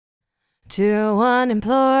Two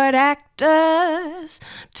unemployed actors,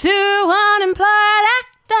 two unemployed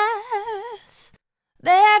actors.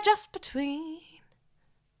 They're just between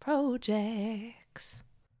projects.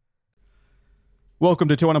 Welcome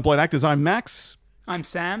to Two Unemployed Actors. I'm Max. I'm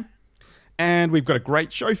Sam. And we've got a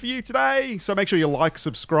great show for you today. So make sure you like,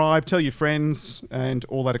 subscribe, tell your friends, and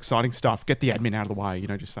all that exciting stuff. Get the admin out of the way. You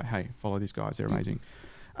know, just say, hey, follow these guys. They're amazing.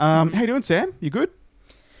 How you doing, Sam? You good?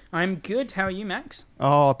 I'm good. How are you, Max?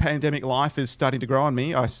 Oh, pandemic life is starting to grow on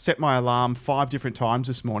me. I set my alarm 5 different times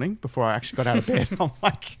this morning before I actually got out of bed. I'm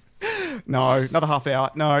like, no, another half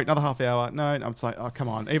hour. No, another half hour. No. I'm just like, oh, come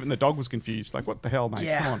on. Even the dog was confused. Like, what the hell, mate?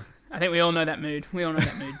 Yeah. Come on. I think we all know that mood.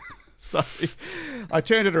 So I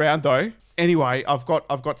turned it around though. Anyway, I've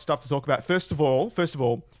got stuff to talk about. First of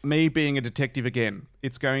all, me being a detective again.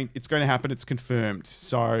 It's going to happen. It's confirmed.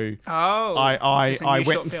 So I went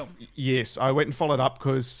short film? Yes, I went and followed up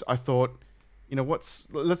because I thought, you know,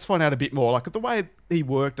 let's find out a bit more. Like the way he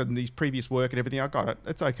worked and his previous work and everything, I got it.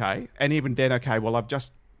 It's okay. And even then, okay, well, I've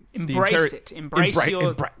just embrace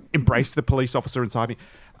the police officer inside me.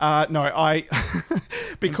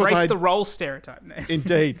 Because embrace the role stereotype.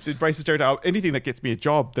 Indeed, embrace the stereotype. Anything that gets me a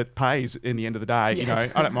job that pays in the end of the day, You know,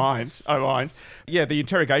 I don't mind. Yeah, the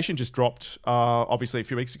interrogation just dropped, obviously a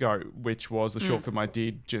few weeks ago, which was the short film I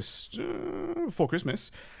did just before Christmas.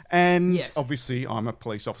 And obviously, I'm a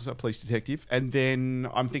police officer, police detective, and then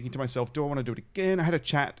I'm thinking to myself, do I want to do it again? I had a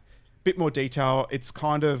chat, bit more detail. It's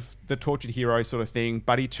kind of the tortured hero sort of thing,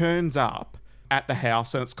 but he turns up at the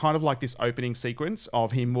house, and it's kind of like this opening sequence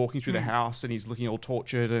of him walking through the house, and he's looking all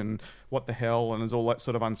tortured and what the hell, and there's all that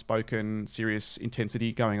sort of unspoken, serious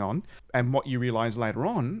intensity going on. And what you realise later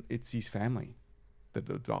on, it's his family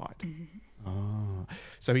that died.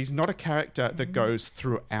 So he's not a character that goes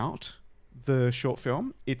throughout the short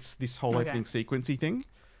film. It's this whole opening sequencey thing.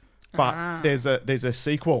 But there's a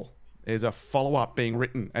sequel. There's a follow-up being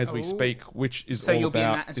written as we speak, which is all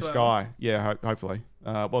about this guy. Yeah, hopefully.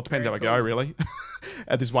 Well, it depends how I go, really.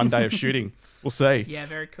 At this one day of shooting. We'll see. Yeah,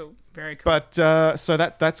 very cool. Very cool. But so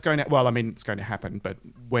that's going to... Well, I mean, it's going to happen, but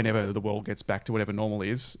whenever the world gets back to whatever normal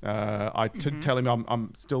is, I tell him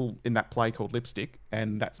I'm still in that play called Lipstick,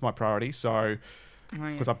 and that's my priority. So,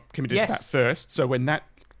 because I've committed to that first. So when that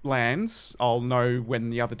lands, I'll know when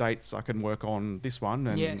the other dates I can work on this one.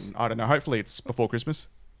 And I don't know, hopefully it's before Christmas.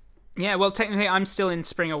 Yeah, well, technically, I'm still in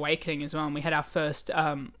Spring Awakening as well, and we had our first,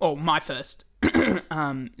 my first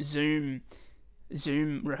Zoom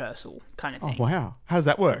rehearsal kind of thing. Oh, wow. How does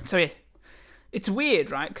that work? So, yeah, it's weird,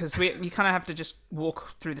 right? Because you kind of have to just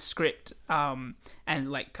walk through the script, and,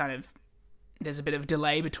 like, kind of, there's a bit of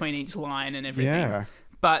delay between each line and everything. Yeah.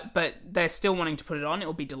 But they're still wanting to put it on. It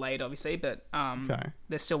will be delayed, obviously, but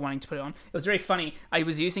they're still wanting to put it on. It was very funny. I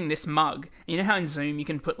was using this mug. You know how in Zoom you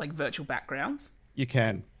can put, like, virtual backgrounds? You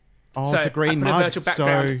can. Oh, so it's a green mug. I put a virtual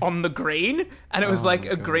background on the green, and it was like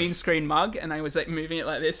a green screen mug, and I was like moving it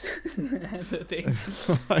like this. The thing.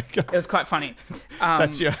 Oh my God. It was quite funny.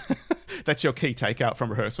 That's your key takeout from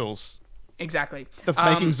rehearsals. Exactly.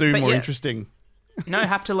 Making Zoom more interesting. No, I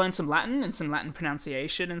have to learn some Latin and some Latin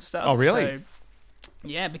pronunciation and stuff. Oh, really? So,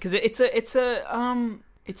 yeah, because it's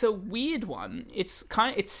a weird one. It's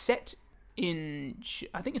set in,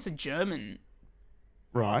 I think it's a German.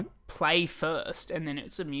 Right. Play first, and then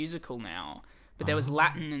it's a musical now. But there was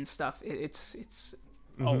Latin and stuff. It's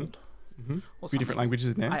old. Mm-hmm. A few different languages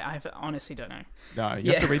in there. I honestly don't know. No,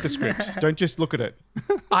 you have to read the script. Don't just look at it.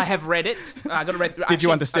 I have read it. I got to read. Did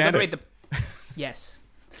you understand it? Yes,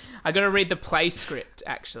 I got to read the play script.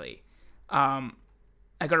 Actually, I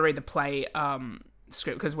got to read the play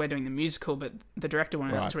script because we're doing the musical, but the director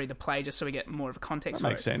wanted us to read the play just so we get more of a context. That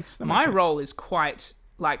makes sense. My role is quite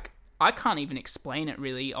like. I can't even explain it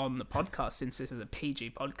really on the podcast since this is a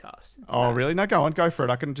PG podcast. Really? No, go on. Go for it.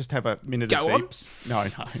 I can just have a minute of beeps. No.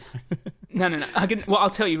 No. I'll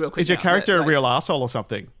tell you real quick. Is your character a real asshole or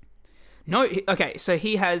something? No. Okay, so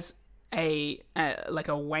he has a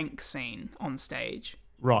wank scene on stage.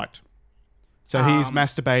 Right. So he's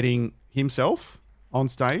masturbating himself on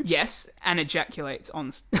stage? Yes, and ejaculates on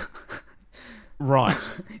Right.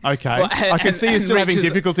 Okay. Well, I can see you're still having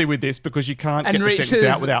difficulty with this because you can't get the sentence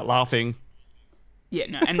out without laughing. Yeah,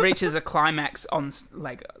 no, and reaches a climax on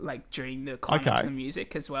like during the climax of the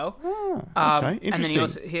music as well. Oh, okay. Interesting. And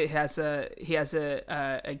then he has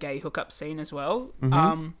a gay hookup scene as well.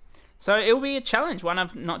 Mm-hmm. So it'll be a challenge, one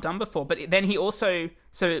I've not done before. But then he also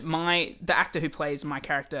the actor who plays my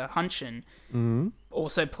character Hunshin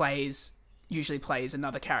also usually plays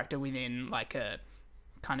another character within like a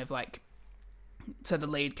kind of like. So the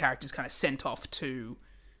lead character is kind of sent off to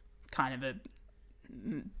kind of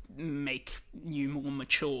make you more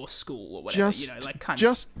mature school or whatever.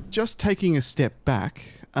 Just taking a step back.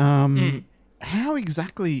 How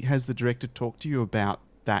exactly has the director talked to you about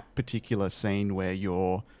that particular scene where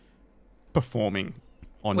you're performing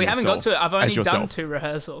on We yourself? haven't got to it. I've only done yourself? 2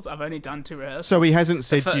 rehearsals. So he hasn't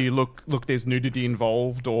said to you, look, there's nudity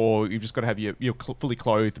involved, or you've just got to have you're fully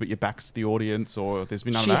clothed, but your back's to the audience, or there's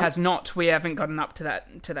been none of that? She has not. We haven't gotten up to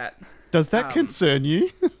that. Does that concern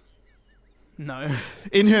you? No.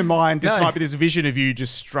 In her mind, this No. might be this vision of you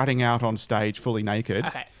just strutting out on stage fully naked.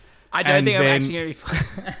 Okay. I don't And think I'm then- actually going to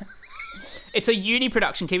be... It's a uni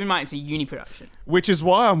production. Keep in mind, it's a uni production. Which is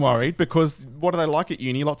why I'm worried, because what do they like at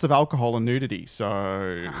uni? Lots of alcohol and nudity.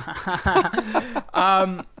 So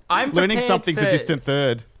I'm learning prepared something's a distant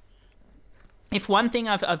third. If one thing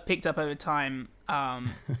I've picked up over time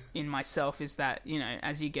in myself is that,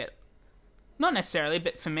 as you get... Not necessarily,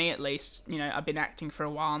 but for me at least, I've been acting for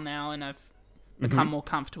a while now, and I've become more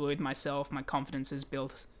comfortable with myself. My confidence has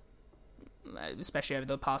built, especially over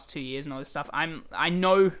the past 2 years and all this stuff. I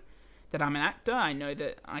know that I'm an actor. I know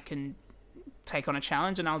that I can take on a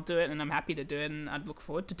challenge and I'll do it, and I'm happy to do it, and I'd look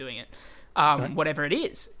forward to doing it, whatever it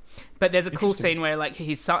is. But there's a cool scene where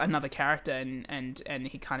he's another character and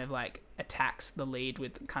he kind of attacks the lead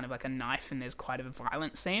with kind of a knife, and there's quite a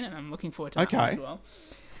violent scene, and I'm looking forward to that one as well.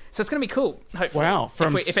 So it's going to be cool, hopefully. Wow.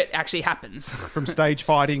 If it actually happens. From stage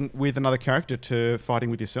fighting with another character to fighting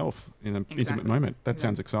with yourself in an intimate moment. That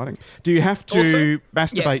sounds exciting. Do you have to Also,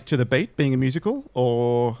 masturbate to the beat, being a musical,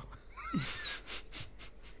 or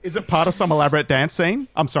is it part of some elaborate dance scene?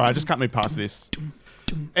 I'm sorry, I just can't move past this.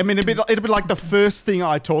 I mean, it'd be like the first thing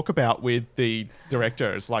I talk about with the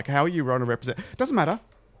director is how are you going to represent? Doesn't matter.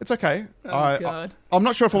 It's okay. God. I'm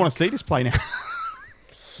not sure if I want to see this play now.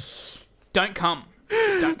 Don't come.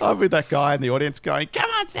 I'm with that guy in the audience going, "Come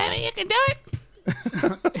on, Sammy, you can do it!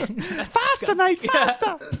 Faster, mate,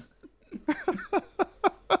 faster!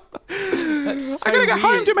 That's so I gotta go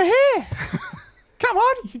home and do my hair. Come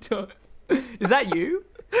on!" Is that you?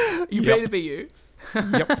 You ready to be you?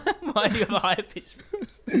 Yep. Why do you have a higher pitch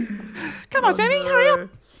voice? Come on, Sammy, hurry up!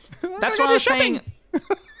 That's what I was saying.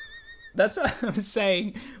 That's what I was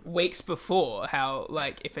saying weeks before. How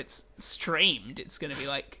if it's streamed, it's gonna be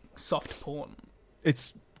soft porn.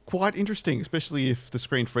 It's quite interesting, especially if the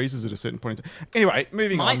screen freezes at a certain point. Anyway,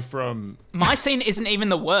 moving on from... My scene isn't even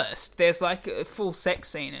the worst. There's a full sex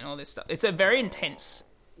scene and all this stuff. It's a very intense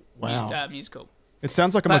musical. It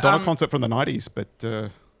sounds like a Madonna concert from the 90s, but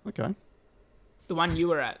okay. The one you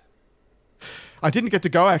were at. I didn't get to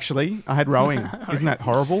go, actually. I had rowing. Isn't that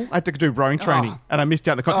horrible? I had to do rowing training, and I missed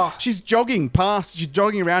out on the concert. She's jogging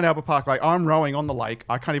around Albert Park I'm rowing on the lake.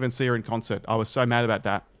 I can't even see her in concert. I was so mad about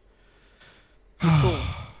that.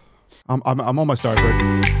 I'm almost over it.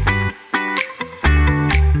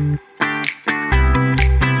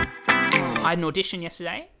 I had an audition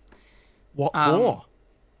yesterday. What for?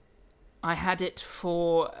 I had it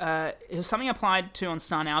for... it was something I applied to on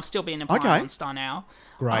Star Now. I've still been applying on Star Now.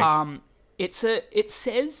 Great. It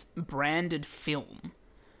says branded film,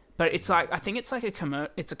 but it's I think it's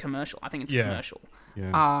it's a commercial. I think it's a commercial.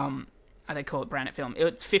 Yeah. They call it branded film.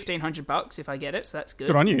 It's $1,500 if I get it, so that's good.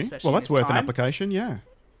 Good on you. Especially Well, in that's this worth an time. application, yeah.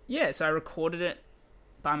 Yeah, so I recorded it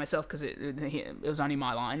by myself because it was only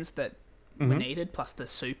my lines that were needed, plus the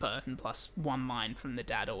super and plus one line from the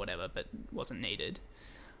dad or whatever, but wasn't needed.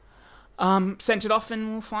 Sent it off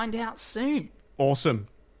and we'll find out soon. Awesome.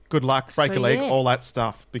 Good luck, break a leg, all that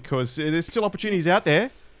stuff, because there's still opportunities out there. You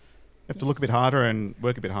have to look a bit harder and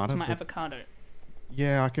work a bit harder. It's my avocado.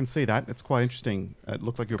 Yeah, I can see that. It's quite interesting. It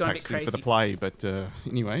looked like you were practicing for the play, but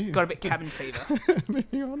anyway. Got a bit cabin fever.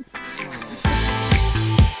 Moving on.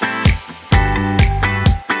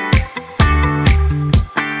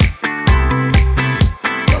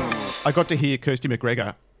 I got to hear Kirsty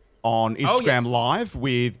McGregor on Instagram Live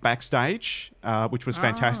with Backstage, which was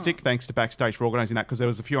fantastic. Thanks to Backstage for organising that, because there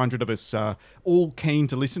was a few hundred of us all keen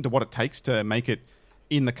to listen to what it takes to make it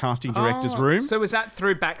in the casting director's room. So was that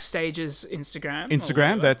through Backstage's Instagram?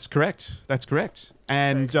 Instagram, that's correct. That's correct.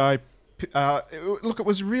 And look, it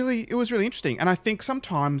was really interesting. And I think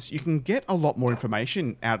sometimes you can get a lot more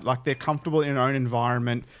information out. They're comfortable in their own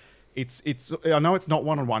environment. I know it's not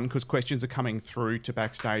one-on-one because questions are coming through to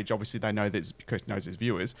Backstage. Obviously, they know that Kirsty knows his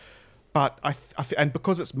viewers. But and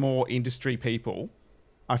because it's more industry people,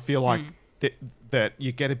 I feel like that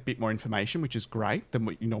you get a bit more information, which is great than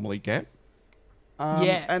what you normally get.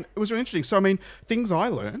 And it was really interesting. So, I mean, things I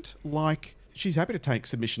learned, she's happy to take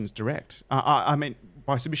submissions direct. I mean,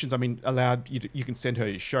 by submissions, I mean allowed. You can send her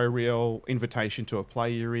your show reel, invitation to a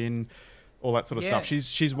play you're in, all that sort of stuff.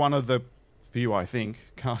 She's one of the few, I think,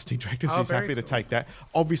 casting directors who's very happy to cool. take that.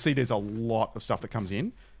 Obviously, there's a lot of stuff that comes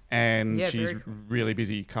in, and Yeah, she's very cool. really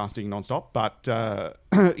busy casting nonstop. But,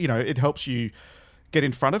 it helps you get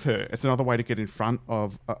in front of her. It's another way to get in front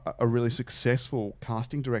of a really successful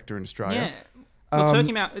casting director in Australia. Yeah. Well,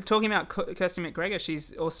 talking about Kirsty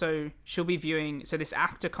McGregor, she'll be viewing this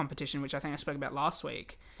actor competition, which I think I spoke about last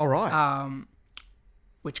week, All right.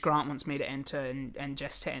 which Grant wants me to enter and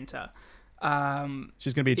Jess to enter.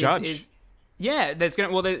 She's going to be a judge.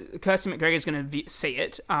 Kirsty McGregor's going to see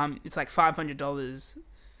it. It's like $500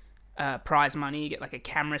 prize money. You get like a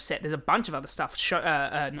camera set. There's a bunch of other stuff.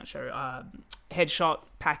 Headshot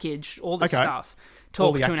package, all this Okay. stuff.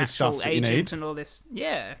 All Talk the to an actor stuff actual that you agent need. and all this.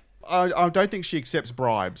 Yeah. I don't think she accepts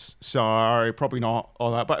bribes, so probably not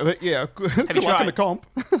all that. But yeah, good luck in tried? the comp.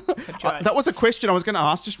 tried? That was a question I was going to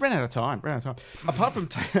ask. Just ran out of time. Apart from,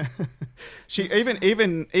 she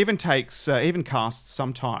even takes even casts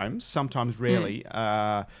sometimes rarely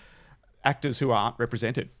actors who aren't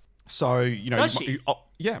represented. So Does she?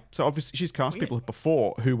 So obviously she's cast people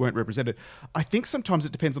before who weren't represented. I think sometimes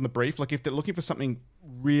it depends on the brief. Like if they're looking for something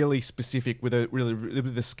really specific with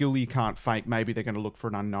a skill you can't fake, maybe they're going to look for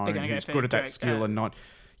an unknown who's good at that skill and not.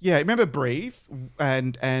 Yeah, remember Breathe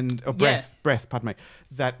Breath. Pardon me.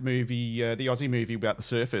 That movie, the Aussie movie about the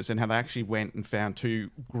surfers, and how they actually went and found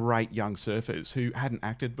two great young surfers who hadn't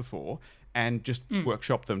acted before. And just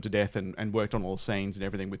workshopped them to death and worked on all the scenes and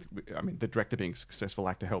everything. The director being a successful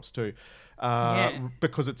actor helps too,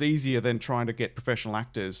 because it's easier than trying to get professional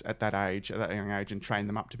actors at that young age, and train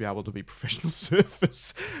them up to be able to be professional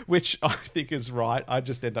surfers, which I think is right. I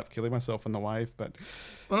just end up killing myself on the wave. But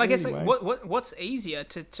I guess anyway. what's easier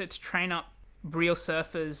to train up real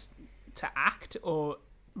surfers to act or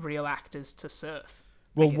real actors to surf?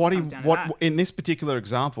 Well, what in this particular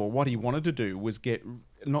example, what he wanted to do was get,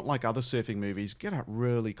 not like other surfing movies, get up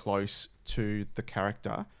really close to the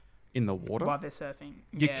character in the water while they're surfing.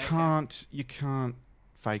 You can't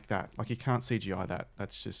fake that. Like you can't CGI that.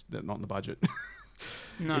 That's just not in the budget.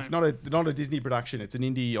 No. It's not a Disney production. It's an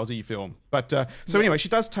indie Aussie film. But anyway, she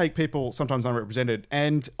does take people sometimes unrepresented,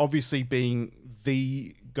 and obviously being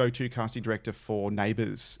the go-to casting director for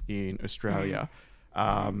Neighbours in Australia.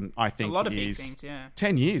 I think a lot of big things,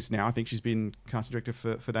 10 years now, I think she's been casting director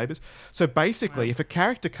for Neighbours. So basically, if a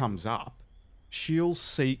character comes up, she'll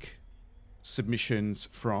seek submissions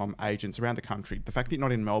from agents around the country. The fact that you're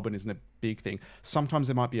not in Melbourne isn't a big thing. Sometimes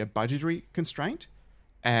there might be a budgetary constraint,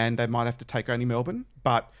 and they might have to take only Melbourne,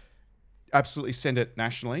 but absolutely send it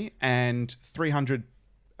nationally. And 300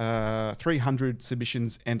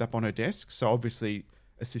 submissions end up on her desk. So obviously,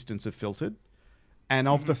 assistants have filtered. And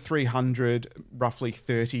of the 300, roughly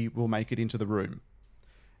 30 will make it into the room.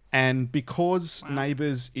 And because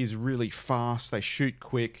Neighbours is really fast, they shoot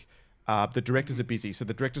quick, the directors are busy, so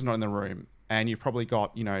the director's not in the room, and you've probably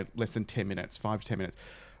got, less than 10 minutes, 5 to 10 minutes.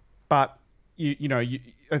 But,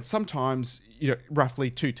 and sometimes, roughly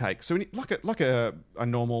 2 takes. So like a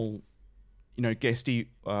normal, guesty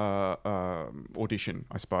audition,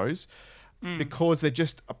 I suppose. Because they're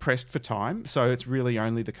just pressed for time. So it's really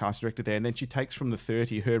only the cast director there. And then she takes from the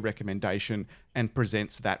 30 her recommendation and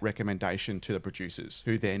presents that recommendation to the producers,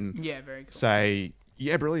 who then very cool. say,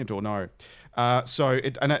 yeah, brilliant, or no.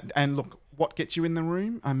 And look, what gets you in the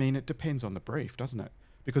room? I mean, it depends on the brief, doesn't it?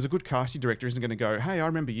 Because a good casting director isn't going to go, hey, I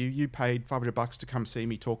remember you paid $500 to come see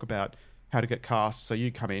me talk about how to get cast, so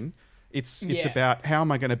you come in. It's about how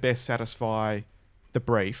am I going to best satisfy the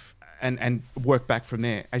brief and work back from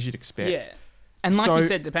there, as you'd expect. Yeah. And like you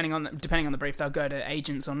said, depending on the brief, they'll go to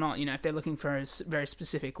agents or not. If they're looking for a very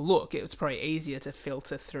specific look, it's probably easier to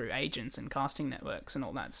filter through agents and casting networks and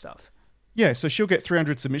all that stuff. Yeah, so she'll get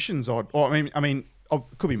 300 submissions or I mean,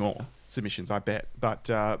 could be more submissions, I bet. But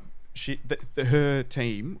her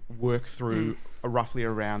team work through roughly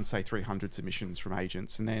around, say, 300 submissions from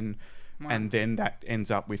agents, and then that ends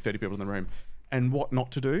up with 30 people in the room. And what not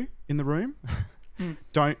to do in the room?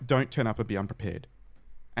 Don't turn up and be unprepared.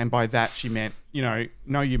 And by that she meant,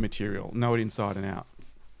 know your material, know it inside and out.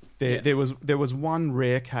 There was one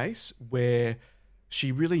rare case where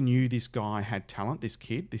she really knew this guy had talent,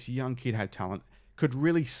 this young kid had talent, could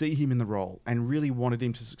really see him in the role and really wanted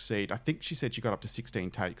him to succeed. I think she said she got up to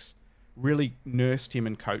 16 takes, really nursed him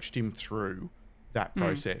and coached him through that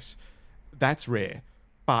process. That's rare.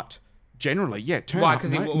 But generally, turn up,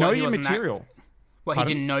 know your material. He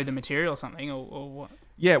didn't know the material or something, or what?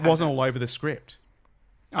 Yeah, it wasn't all over the script.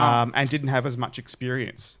 And didn't have as much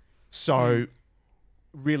experience. So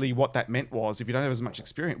really what that meant was, if you don't have as much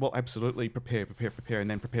experience, well, absolutely prepare, and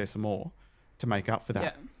then prepare some more to make up for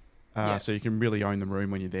that. So you can really own the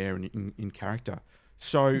room when you're there and in character.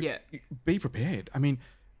 So be prepared. I mean,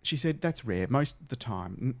 she said that's rare. Most of the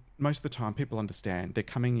time, people understand. They're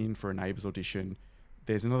coming in for a Neighbours audition.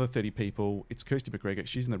 There's another 30 people. It's Kirsty McGregor.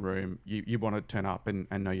 She's in the room. You want to turn up and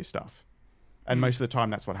know your stuff. And most of the time,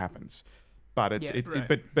 that's what happens. But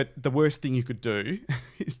but the worst thing you could do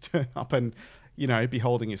is turn up and, be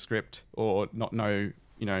holding your script or not know,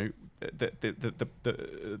 the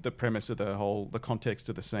premise of the context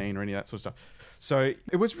of the scene or any of that sort of stuff. So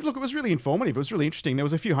it was really informative. It was really interesting. There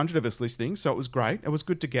was a few hundred of us listening, so it was great. It was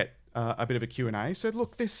good to get a bit of a Q&A. So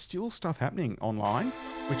look, there's still stuff happening online,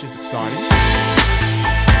 which is exciting.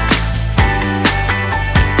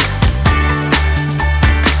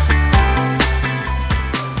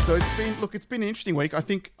 So it's been an interesting week. I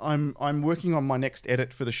think I'm working on my next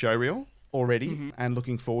edit for the showreel already, and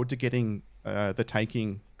looking forward to getting the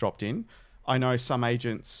taking dropped in. I know some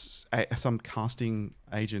agents, some casting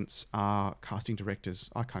agents are casting directors.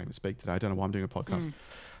 I can't even speak today. I don't know why I'm doing a podcast.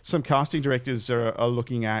 Some casting directors are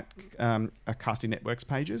looking at casting networks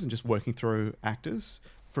pages and just working through actors.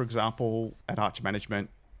 For example, at Archer Management,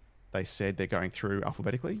 they said they're going through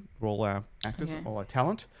alphabetically for all our actors, all our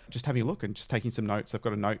talent, just having a look and just taking some notes. They've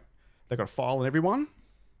got a file on everyone.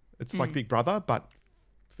 It's like Big Brother, but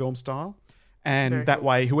film style. And very that cool.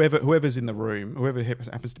 way, whoever's in the room, whoever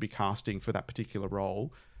happens to be casting for that particular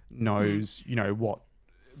role, knows, what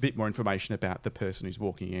a bit more information about the person who's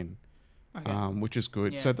walking in, which is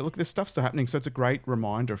good. Yeah. So look, this stuff's still happening. So it's a great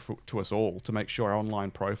reminder to us all to make sure our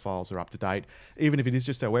online profiles are up to date, even if it is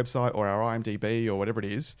just our website or our IMDb or whatever it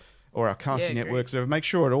is, or our casting networks. So make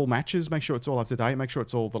sure it all matches. Make sure it's all up to date. Make sure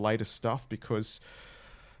it's all the latest stuff, because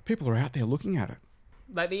people are out there looking at it.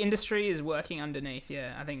 Like, the industry is working underneath,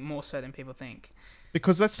 I think more so than people think.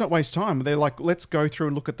 Because let's not waste time. They're like, let's go through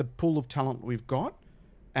and look at the pool of talent we've got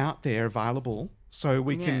out there available, so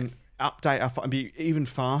we can update and be even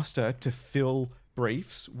faster to fill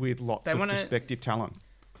briefs with lots of prospective talent.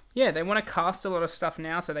 Yeah, they want to cast a lot of stuff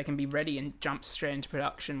now so they can be ready and jump straight into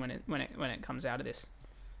production when it comes out of this.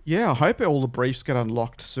 Yeah, I hope all the briefs get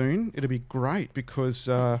unlocked soon. It'll be great because,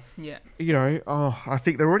 I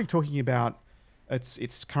think they're already talking about.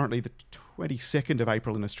 It's currently the 22nd of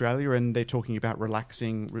April in Australia, and they're talking about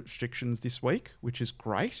relaxing restrictions this week, which is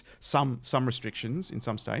great. Some restrictions in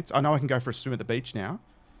some states. I know I can go for a swim at the beach now.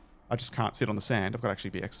 I just can't sit on the sand. I've got to actually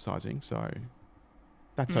be exercising, so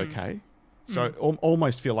that's okay. So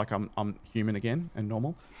almost feel like I'm human again and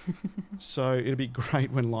normal. So it'll be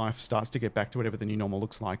great when life starts to get back to whatever the new normal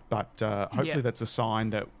looks like. But hopefully that's a sign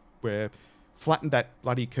that we're flattened that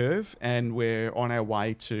bloody curve and we're on our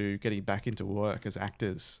way to getting back into work as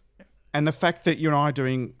actors. And the fact that you and I are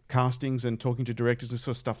doing castings and talking to directors and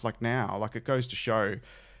sort of stuff like now, like, it goes to show,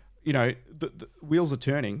 the wheels are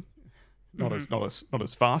turning. Not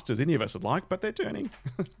as fast as any of us would like, but they're turning.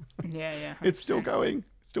 Yeah. 100%. It's still going.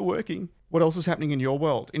 It's still working. What else is happening in your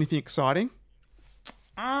world? Anything exciting?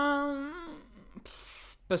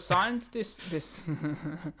 Besides this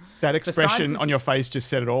that expression on your face just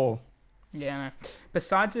said it all. Yeah, I know.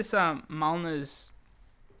 Besides this Malna's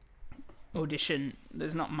audition,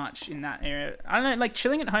 there's not much in that area. I don't know, like,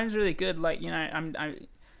 chilling at home is really good. Like, I'm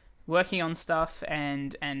working on stuff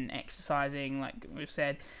and exercising, like we've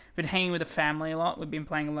said. Been hanging with the family a lot. We've been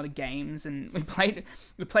playing a lot of games, and we played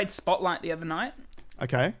Spotlight the other night.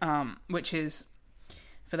 Okay. Which is,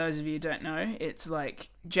 for those of you who don't know, it's like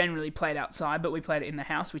generally played outside, but we played it in the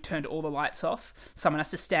house. We turned all the lights off. Someone has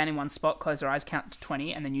to stand in one spot, close their eyes, count to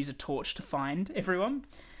 20, and then use a torch to find everyone.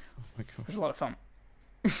 Oh my gosh. It was a lot of fun.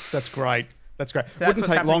 That's great. That's great. So Wouldn't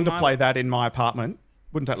take long to play that in my apartment.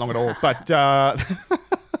 Wouldn't take long at all. But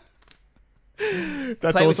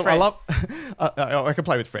that's play awesome. I love. I can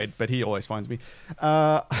play with Fred, but he always finds me.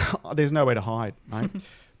 There's nowhere to hide, mate.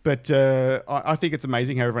 But I think it's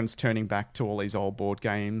amazing how everyone's turning back to all these old board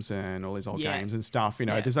games and all these old games and stuff.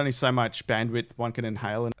 There's only so much bandwidth one can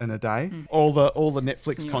inhale in a day. All the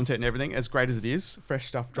Netflix content and everything, as great as it is, fresh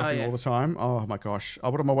stuff dropping all the time. Oh my gosh.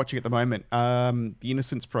 What am I watching at the moment? The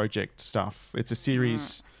Innocence Project stuff. It's a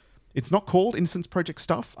series. It's not called Innocence Project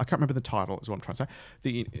stuff. I can't remember the title is what I'm trying to say.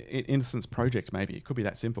 The Innocence Project, maybe. It could be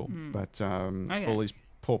that simple. But all these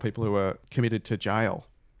poor people who are committed to jail.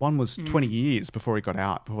 One was 20 years before he got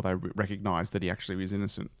out, before they recognised that he actually was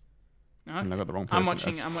innocent. Okay. And they got the wrong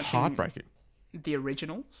person. I'm watching heartbreaking. The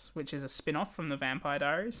Originals, which is a spin-off from the Vampire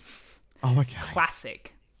Diaries. Oh, okay.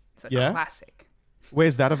 Classic. It's a classic.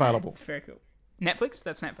 Where's that available? It's very cool. Netflix?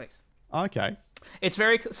 That's Netflix. Okay. It's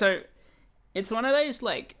very cool. So, it's one of those,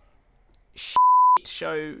 like,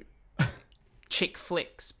 show chick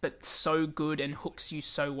flicks, but so good and hooks you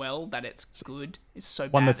so well that it's good. It's so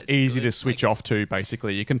One bad that's it's easy good. to switch off to,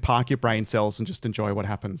 basically. You can park your brain cells and just enjoy what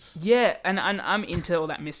happens. Yeah, and I'm into all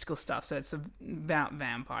that mystical stuff, so it's about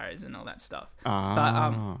vampires and all that stuff. But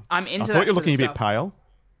I'm into I that thought you were sort looking a of bit stuff. pale.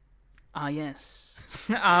 Yes.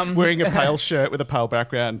 Wearing a pale shirt with a pale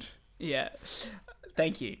background. Yeah.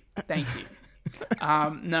 Thank you.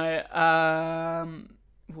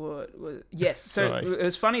 What was... Yes, so Sorry. it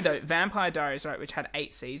was funny though. Vampire Diaries, right, which had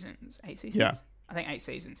 8 seasons. 8 seasons? Yeah. I think 8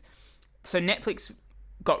 seasons. So Netflix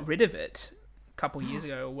got rid of it a couple years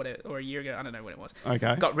ago or whatever, or a year ago. I don't know when it was.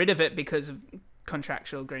 Okay. Got rid of it because of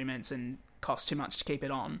contractual agreements and cost too much to keep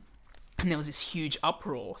it on. And there was this huge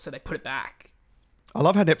uproar, so they put it back. I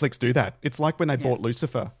love how Netflix do that. It's like when they bought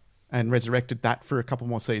Lucifer and resurrected that for a couple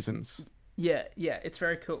more seasons. Yeah, it's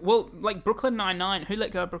very cool. Well, like Brooklyn Nine-Nine, who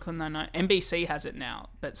let go of Brooklyn Nine-Nine? NBC has it now,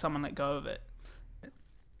 but someone let go of it.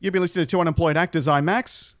 You've been listening to Two Unemployed Actors. I'm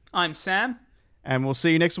Max. I'm Sam. And we'll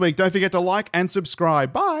see you next week. Don't forget to like and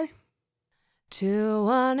subscribe. Bye. Two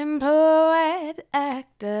unemployed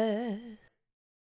actors.